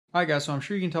Alright guys, so I'm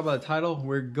sure you can tell by the title,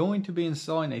 we're going to be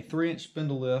installing a 3-inch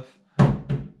spindle lift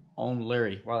on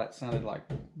Larry. Wow, that sounded like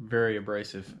very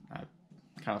abrasive. I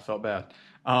kind of felt bad.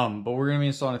 But we're going to be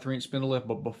installing a 3-inch spindle lift.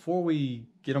 But before we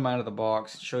get them out of the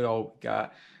box, show y'all what we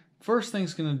got. First thing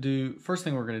we're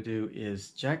going to do is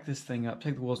jack this thing up,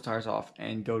 take the wheels, tires off,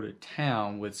 and go to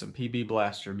town with some PB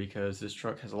Blaster because this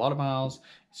truck has a lot of miles.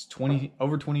 It's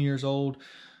over 20 years old.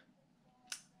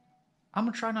 I'm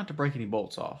going to try not to break any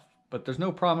bolts off. But there's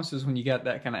no promises when you got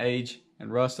that kind of age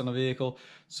and rust on a vehicle.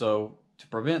 So to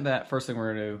prevent that, first thing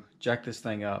we're going to do, jack this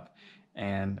thing up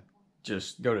and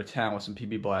just go to town with some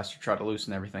PB Blaster, try to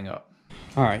loosen everything up.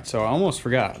 All right, so I almost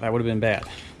forgot. That would have been bad.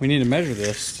 We need to measure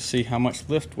this to see how much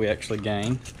lift we actually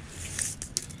gain.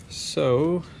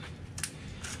 So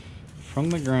from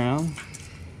the ground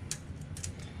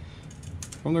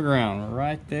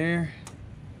right there,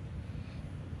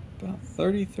 about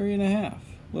 33.5, a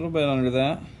little bit under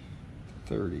that.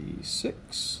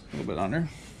 36, a little bit under.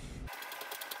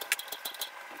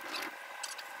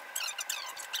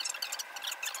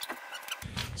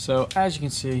 So as you can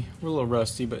see, we're a little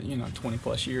rusty, but you know, 20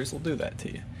 plus years will do that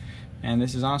to you. And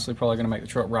this is honestly probably going to make the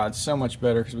truck ride so much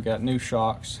better because we got new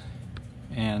shocks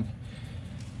and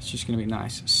it's just going to be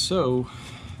nice. So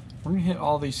we're going to hit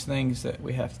all these things that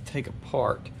we have to take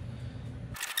apart.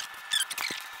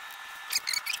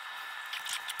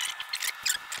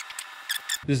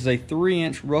 This is a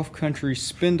 3-inch rough country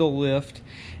spindle lift,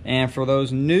 and for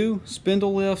those new,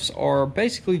 spindle lifts are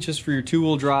basically just for your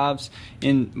 2-wheel drives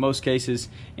in most cases.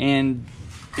 And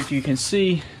if you can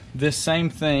see, this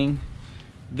same thing,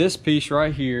 this piece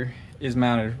right here is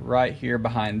mounted right here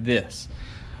behind this,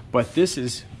 but this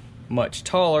is much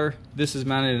taller. This is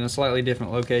mounted in a slightly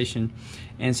different location,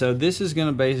 and so this is going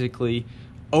to basically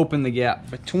open the gap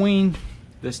between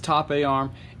this top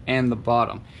A-arm and the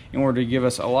bottom in order to give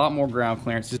us a lot more ground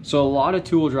clearance. So a lot of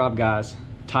 2-wheel drive guys,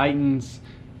 Titans,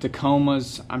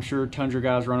 Tacomas, I'm sure Tundra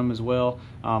guys run them as well,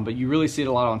 but you really see it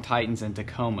a lot on Titans and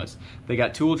Tacomas. They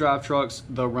got 2-wheel drive trucks,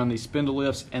 they'll run these spindle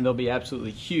lifts and they'll be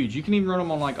absolutely huge. You can even run them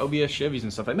on like OBS Chevys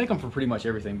and stuff. They make them for pretty much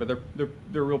everything, but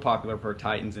they're real popular for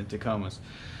Titans and Tacomas.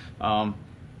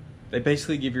 They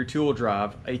basically give your 2-wheel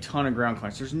drive a ton of ground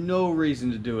clearance. There's no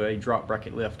reason to do a drop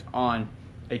bracket lift on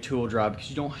a 2-wheel drive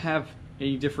because you don't have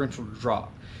any differential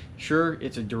drop. Sure,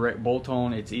 it's a direct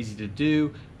bolt-on, it's easy to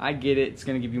do, I get it, it's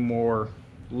going to give you more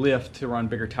lift to run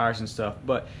bigger tires and stuff,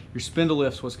 but your spindle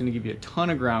lift's what's going to give you a ton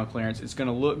of ground clearance. It's going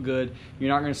to look good, you're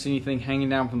not going to see anything hanging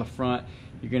down from the front,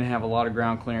 you're going to have a lot of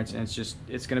ground clearance, and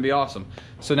it's going to be awesome.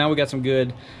 So now we got some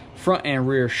good front and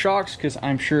rear shocks because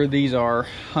I'm sure these are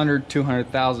 100,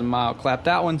 200,000 mile clapped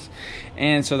out ones,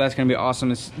 and so that's going to be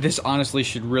awesome. This honestly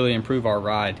should really improve our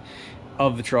ride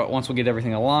of the truck once we get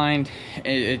everything aligned.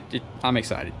 I'm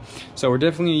excited. So we're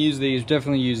definitely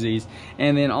gonna use these,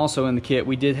 and then also in the kit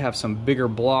we did have some bigger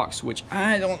blocks, which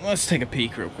let's take a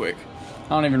peek real quick. I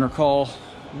don't even recall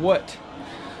what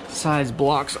size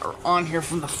blocks are on here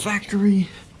from the factory.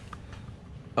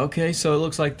 Okay, so it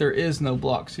looks like there is no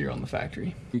blocks here on the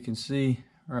factory. You can see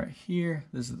right here,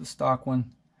 this is the stock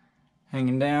one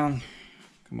hanging down.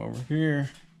 Come over here.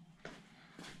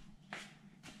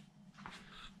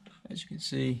 As you can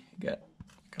see, you got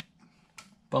a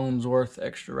bone's worth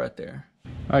extra right there.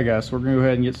 Alright guys, so we're going to go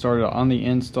ahead and get started on the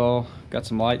install. Got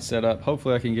some lights set up.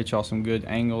 Hopefully I can get y'all some good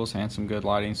angles and some good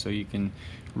lighting so you can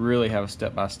really have a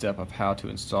step-by-step of how to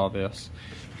install this.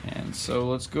 And so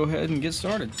let's go ahead and get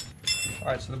started.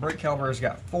 Alright, so the brake caliper has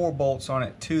got 4 bolts on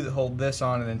it, 2 that hold this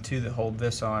on and then 2 that hold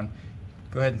this on.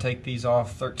 Go ahead and take these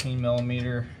off, 13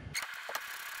 millimeter.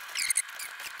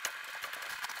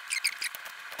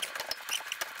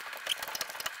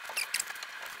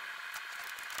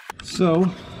 So,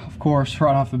 of course,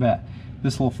 right off the bat,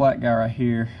 this little flat guy right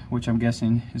here, which I'm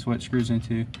guessing is what it screws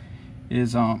into,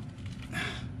 is, well,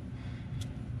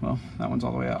 that one's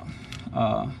all the way out.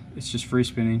 It's just free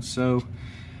spinning, so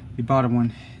the bottom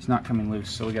one is not coming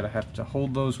loose. So we have to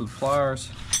hold those with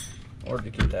pliers in order to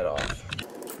get that off.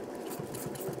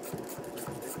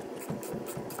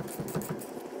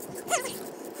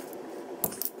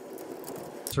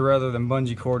 So rather than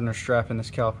bungee cording or strapping this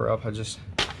caliper up, I just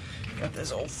got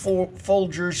this old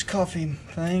Folgers coffee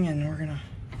thing, and we're gonna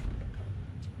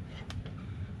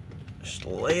just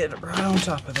lay it right on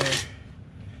top of there.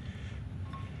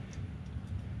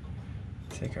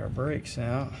 Take our brakes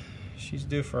out. She's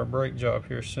due for a brake job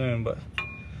here soon, but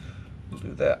we'll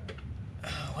do that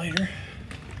later.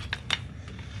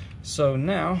 So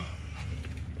now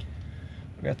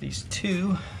we got these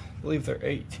 2, I believe they're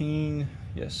 18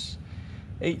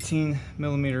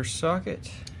 millimeter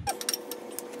socket.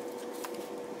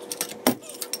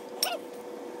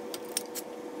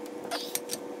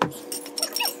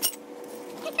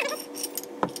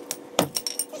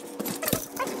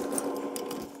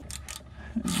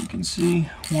 can see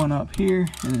one up here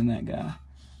and then that guy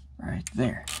right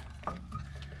there.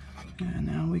 And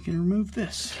now we can remove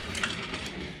this.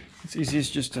 It's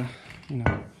easiest just to, you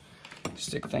know,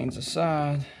 stick things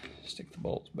aside, stick the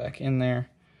bolts back in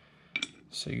there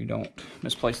so you don't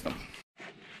misplace them.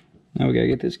 Now we gotta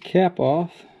get this cap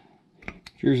off.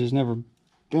 If yours has never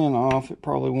been off, it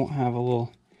probably won't have a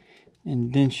little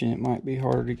indentation. It might be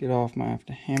harder to get off. Might have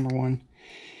to hammer one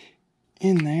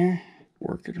in there,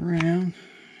 work it around, and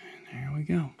there we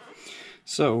go.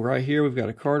 So right here we've got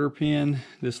a Carter pin,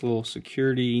 this little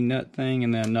security nut thing,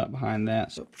 and then a nut behind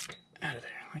that. So out of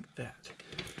there like that.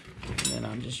 And then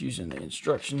I'm just using the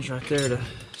instructions right there to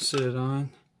sit it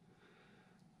on.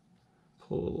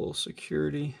 Pull a little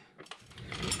security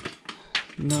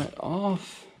nut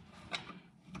off.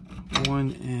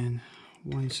 1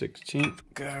 1/16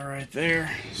 guy right there.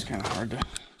 It's kind of hard to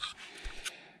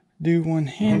do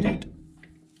one-handed.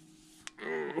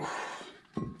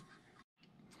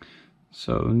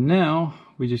 So now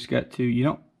we just got to, I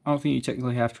don't think you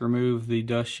technically have to remove the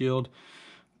dust shield,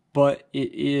 but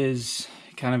it is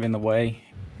kind of in the way.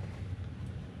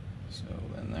 So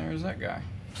then there's that guy.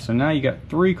 So now you got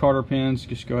 3 Carter pins.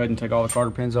 Just go ahead and take all the Carter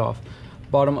pins off.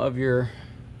 Bottom of your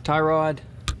tie rod,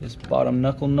 this bottom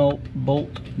knuckle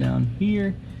bolt down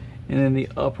here, and then the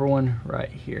upper one right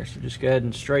here. So just go ahead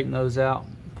and straighten those out,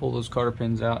 pull those Carter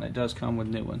pins out, and it does come with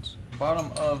new ones.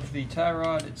 Bottom of the tie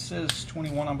rod, it says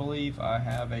 21, I believe. I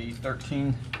have a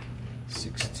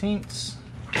 13/16.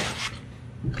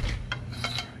 There we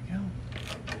go.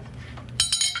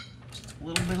 Just a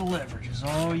little bit of leverage is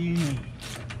all you need.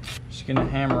 Just gonna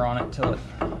hammer on it till it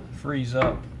frees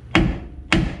up.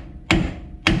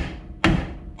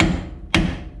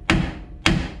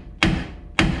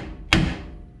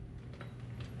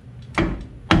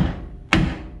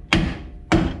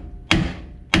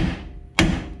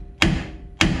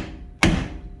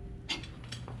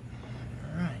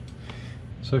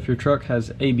 So if your truck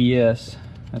has ABS,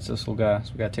 that's this little guy,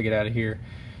 so we gotta take it out of here.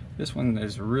 This one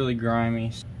is really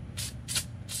grimy.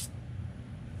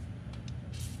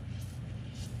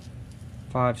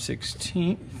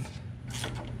 5/16.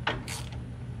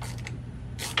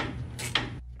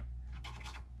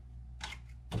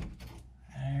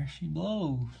 There she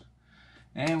blows.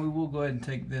 And we will go ahead and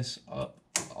take this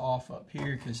off up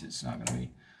here because it's not gonna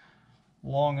be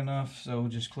long enough, so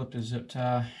we'll just clip the zip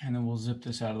tie and then we'll zip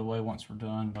this out of the way once we're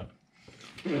done. But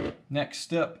next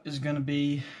step is going to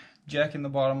be jacking the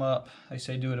bottom up. They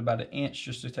say do it about 1 inch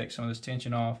just to take some of this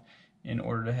tension off in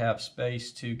order to have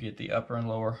space to get the upper and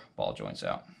lower ball joints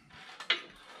out.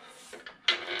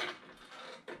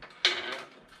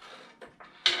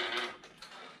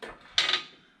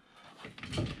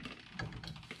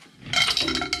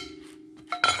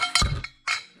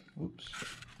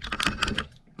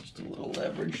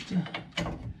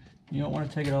 You don't want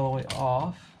to take it all the way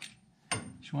off. You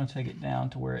just want to take it down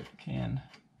to where it can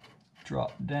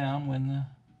drop down when the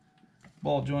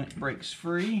ball joint breaks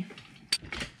free.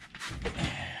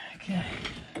 Okay.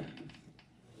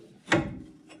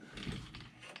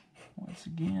 Once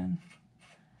again,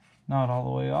 not all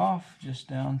the way off, just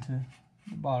down to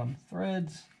the bottom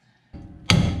threads.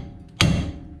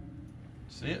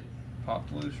 See it?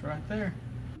 Popped loose right there.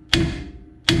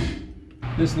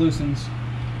 This loosens.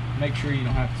 Make sure you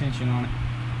don't have tension on it,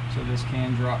 so this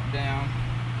can drop down.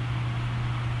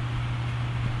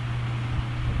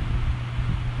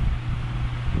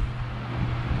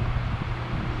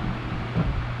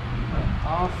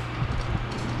 Off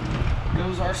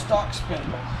goes our stock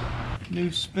spindle.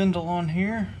 New spindle on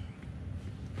here.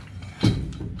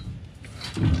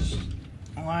 Just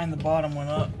line the bottom one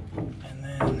up and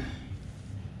then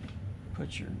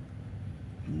put your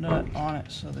nut on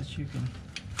it so that you can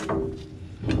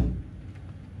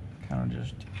kind of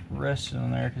just rest it on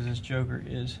there, because this joker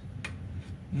is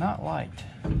not light.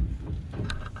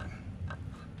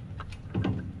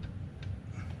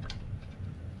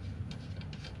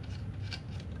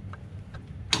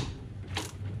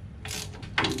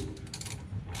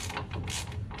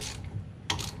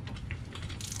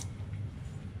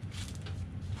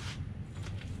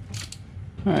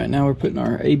 All right, now we're putting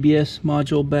our ABS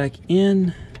module back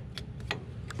in.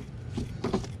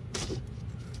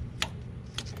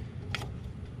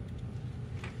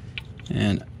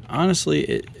 And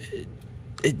honestly,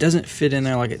 it doesn't fit in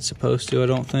there like it's supposed to, I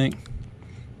don't think,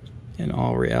 in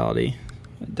all reality.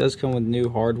 It does come with new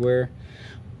hardware.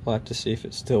 We'll have to see if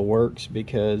it still works,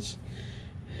 because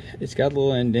it's got a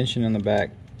little indentation in the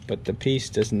back, but the piece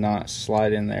does not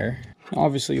slide in there.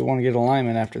 Obviously you want to get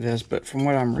alignment after this, but from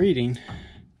what I'm reading,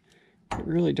 it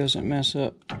really doesn't mess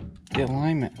up the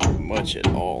alignment much at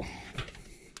all.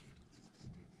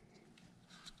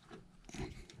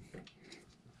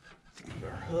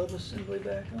 hub assembly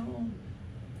back on.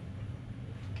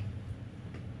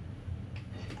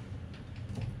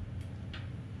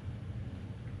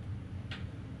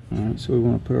 Alright, so we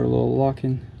want to put our little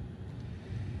locking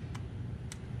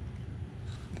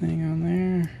thing on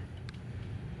there.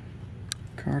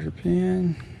 Cotter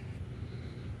pin.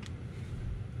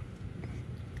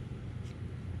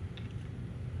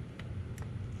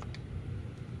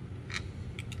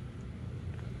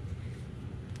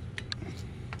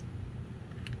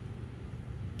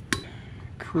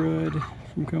 Crud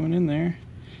from coming in there.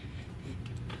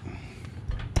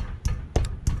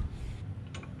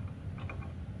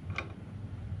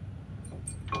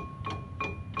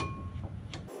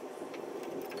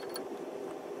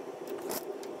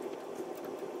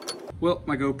 Well,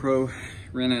 my GoPro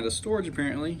ran out of storage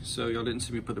apparently, so y'all didn't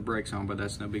see me put the brakes on, but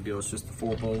that's no big deal. It's just the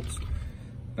 4 bolts,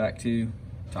 back 2,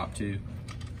 top 2.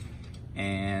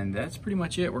 And that's pretty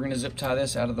much it. We're gonna zip tie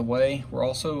this out of the way. We're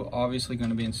also obviously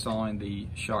gonna be installing the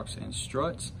shocks and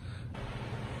struts.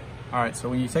 All right, so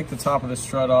when you take the top of the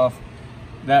strut off,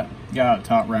 that got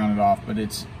top rounded off, but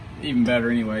it's even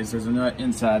better anyways. There's a nut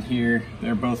inside here.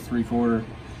 They're both 3/4,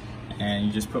 and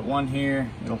you just put one here.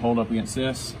 It'll hold up against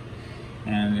this.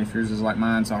 And if yours is like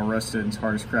mine, it's all rusted and it's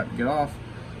hard as crap to get off,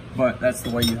 but that's the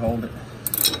way you hold it.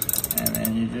 And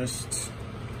then you just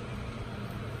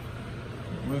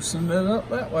loosen it up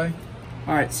that way.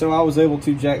 All right, so I was able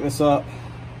to jack this up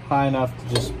high enough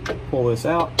to just pull this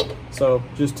out. So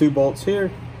just 2 bolts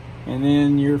here, and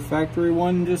then your factory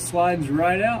one just slides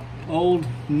right out, old,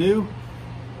 new.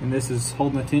 And this is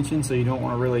holding the tension, so you don't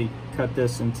want to really cut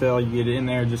this until you get it in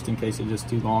there, just in case it's just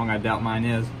too long. I doubt mine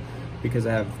is, because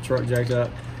I have the truck jacked up.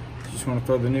 Just want to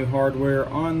throw the new hardware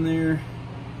on there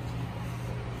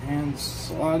and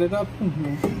slide it up in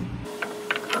here.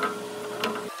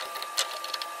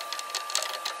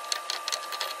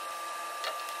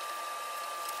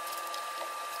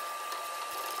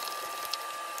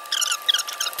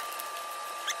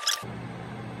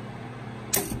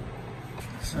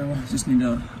 So I just need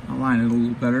to align it a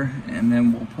little better, and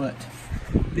then we'll put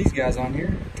these guys on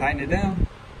here, tighten it down,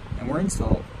 and we're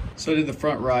installed. So I did the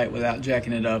front right without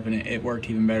jacking it up, and it worked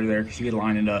even better there because you could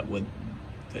line it up with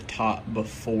the top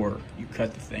before you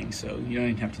cut the thing, so you don't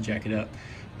even have to jack it up.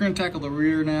 We're gonna tackle the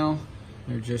rear now.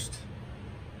 They're just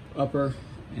upper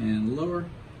and lower.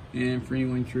 And for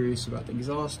anyone curious about the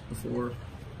exhaust before,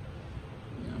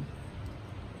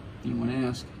 anyone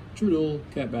asks, true old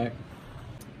catback.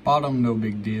 Bottom, no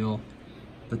big deal.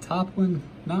 The top one,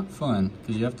 not fun,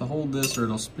 because you have to hold this or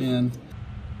it'll spin.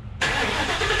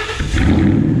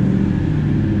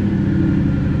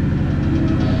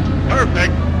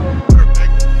 Perfect.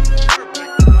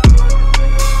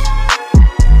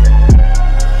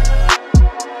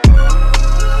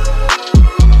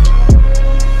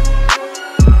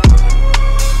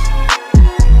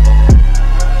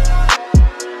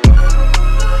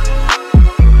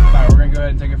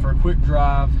 Quick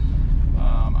drive.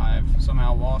 I've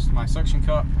somehow lost my suction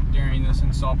cup during this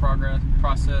install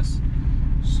process,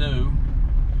 so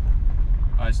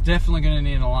it's definitely going to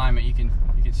need an alignment. You can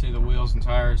see the wheels and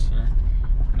tires are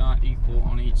not equal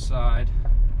on each side,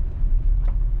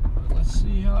 but let's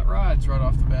see how it rides right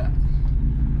off the bat.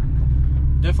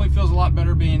 Definitely feels a lot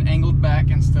better being angled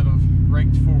back instead of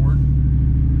raked forward.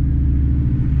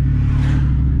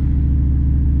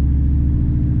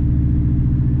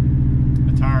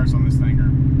 Tires on this thing are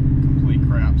complete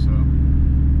crap, so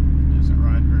it doesn't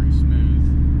ride very smooth.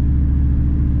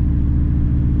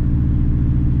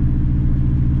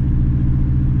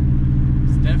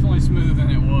 It's definitely smoother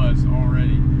than it was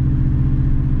already.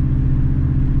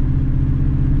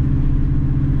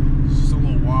 It's just a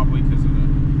little wobbly because of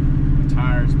the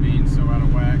tires being so out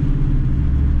of whack.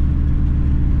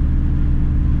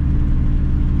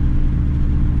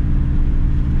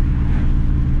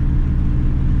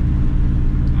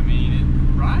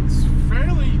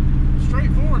 Fairly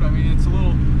straightforward. I mean, it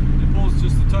pulls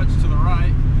just a touch to the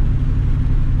right,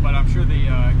 but I'm sure the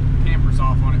camper's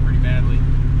off on it pretty badly.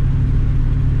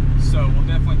 So we'll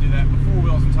definitely do that with 4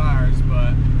 wheels and tires,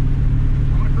 but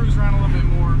I'm gonna cruise around a little bit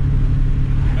more.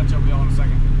 Catch up with y'all in a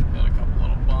second. Got a couple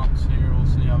little bumps here. We'll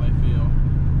see how they feel.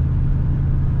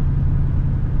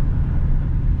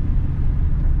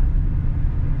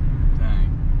 Dang,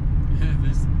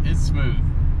 it's smooth.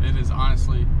 It is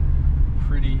honestly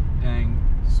pretty dang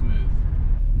smooth.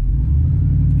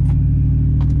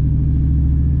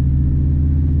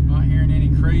 Not hearing any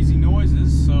crazy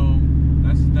noises, so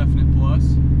that's a definite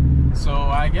plus. So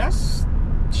I guess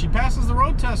she passes the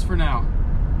road test for now.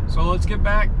 So let's get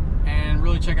back and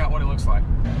really check out what it looks like.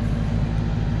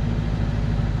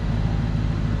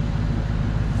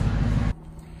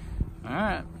 All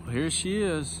right, well, here she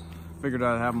is. Figured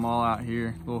I'd have them all out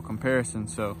here, a little comparison.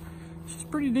 So she's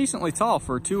pretty decently tall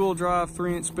for a 2-wheel drive,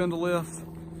 3-inch spindle lift.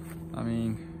 I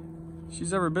mean,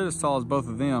 she's every bit as tall as both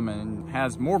of them and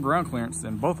has more ground clearance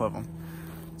than both of them.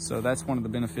 So that's one of the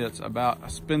benefits about a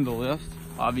spindle lift,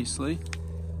 obviously.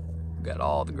 We've got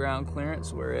all the ground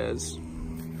clearance, whereas,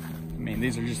 I mean,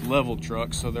 these are just leveled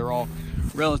trucks, so they're all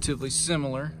relatively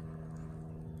similar.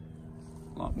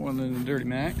 A lot more than the Dirty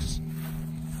Max.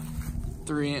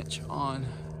 3-inch on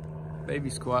baby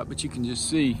squat, but you can just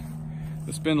see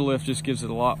the spindle lift just gives it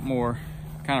a lot more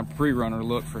kind of pre-runner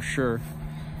look for sure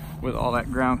with all that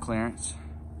ground clearance.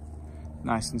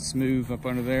 Nice and smooth up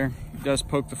under there. It does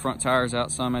poke the front tires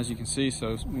out some, as you can see,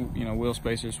 so you know, wheel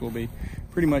spacers will be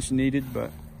pretty much needed,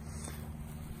 but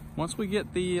once we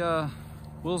get the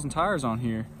wheels and tires on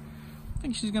here, I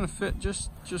think she's gonna fit just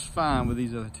fine with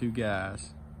these other two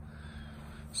guys.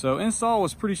 So install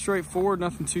was pretty straightforward,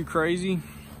 nothing too crazy.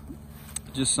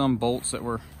 Just some bolts that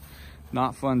were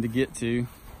not fun to get to.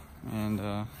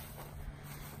 And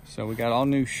so we got all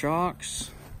new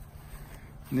shocks,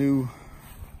 new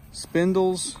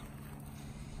spindles,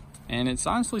 and it's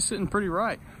honestly sitting pretty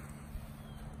right.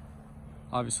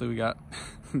 Obviously we got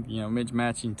you know,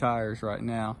 matching tires right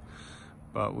now,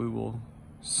 but we will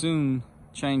soon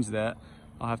change that.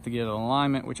 I'll have to get an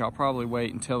alignment, which I'll probably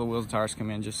wait until the wheels and tires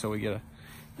come in, just so we get a,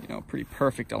 you know, pretty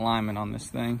perfect alignment on this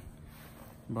thing.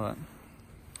 But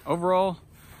overall,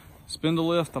 spindle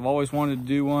lift, I've always wanted to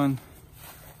do one.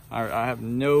 I have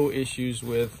no issues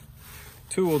with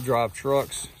 2-wheel drive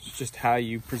trucks. It's just how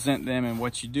you present them and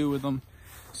what you do with them.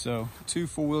 So 2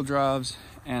 4-wheel drives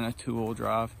and a 2-wheel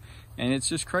drive, and it's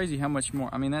just crazy how much more.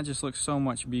 I mean, that just looks so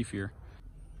much beefier.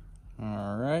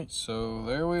 All right, so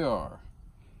there we are,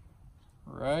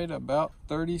 right about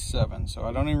 37. So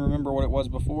I don't even remember what it was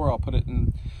before. I'll put it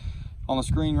in on the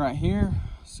screen right here,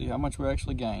 see how much we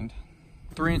actually gained.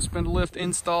 3-inch spindle lift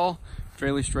install,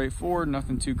 fairly straightforward,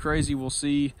 nothing too crazy. We'll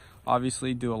see,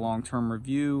 obviously do a long-term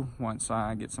review once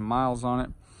I get some miles on it.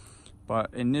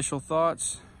 But initial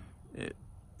thoughts, it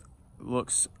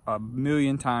looks a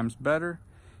million times better.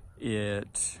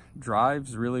 It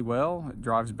drives really well. It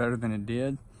drives better than it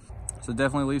did. So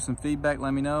definitely leave some feedback,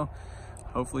 let me know.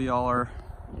 Hopefully y'all are,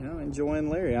 you know, enjoying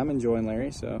Larry. I'm enjoying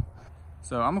Larry, so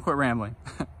I'm gonna quit rambling.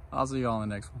 I'll see y'all in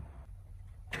the next one.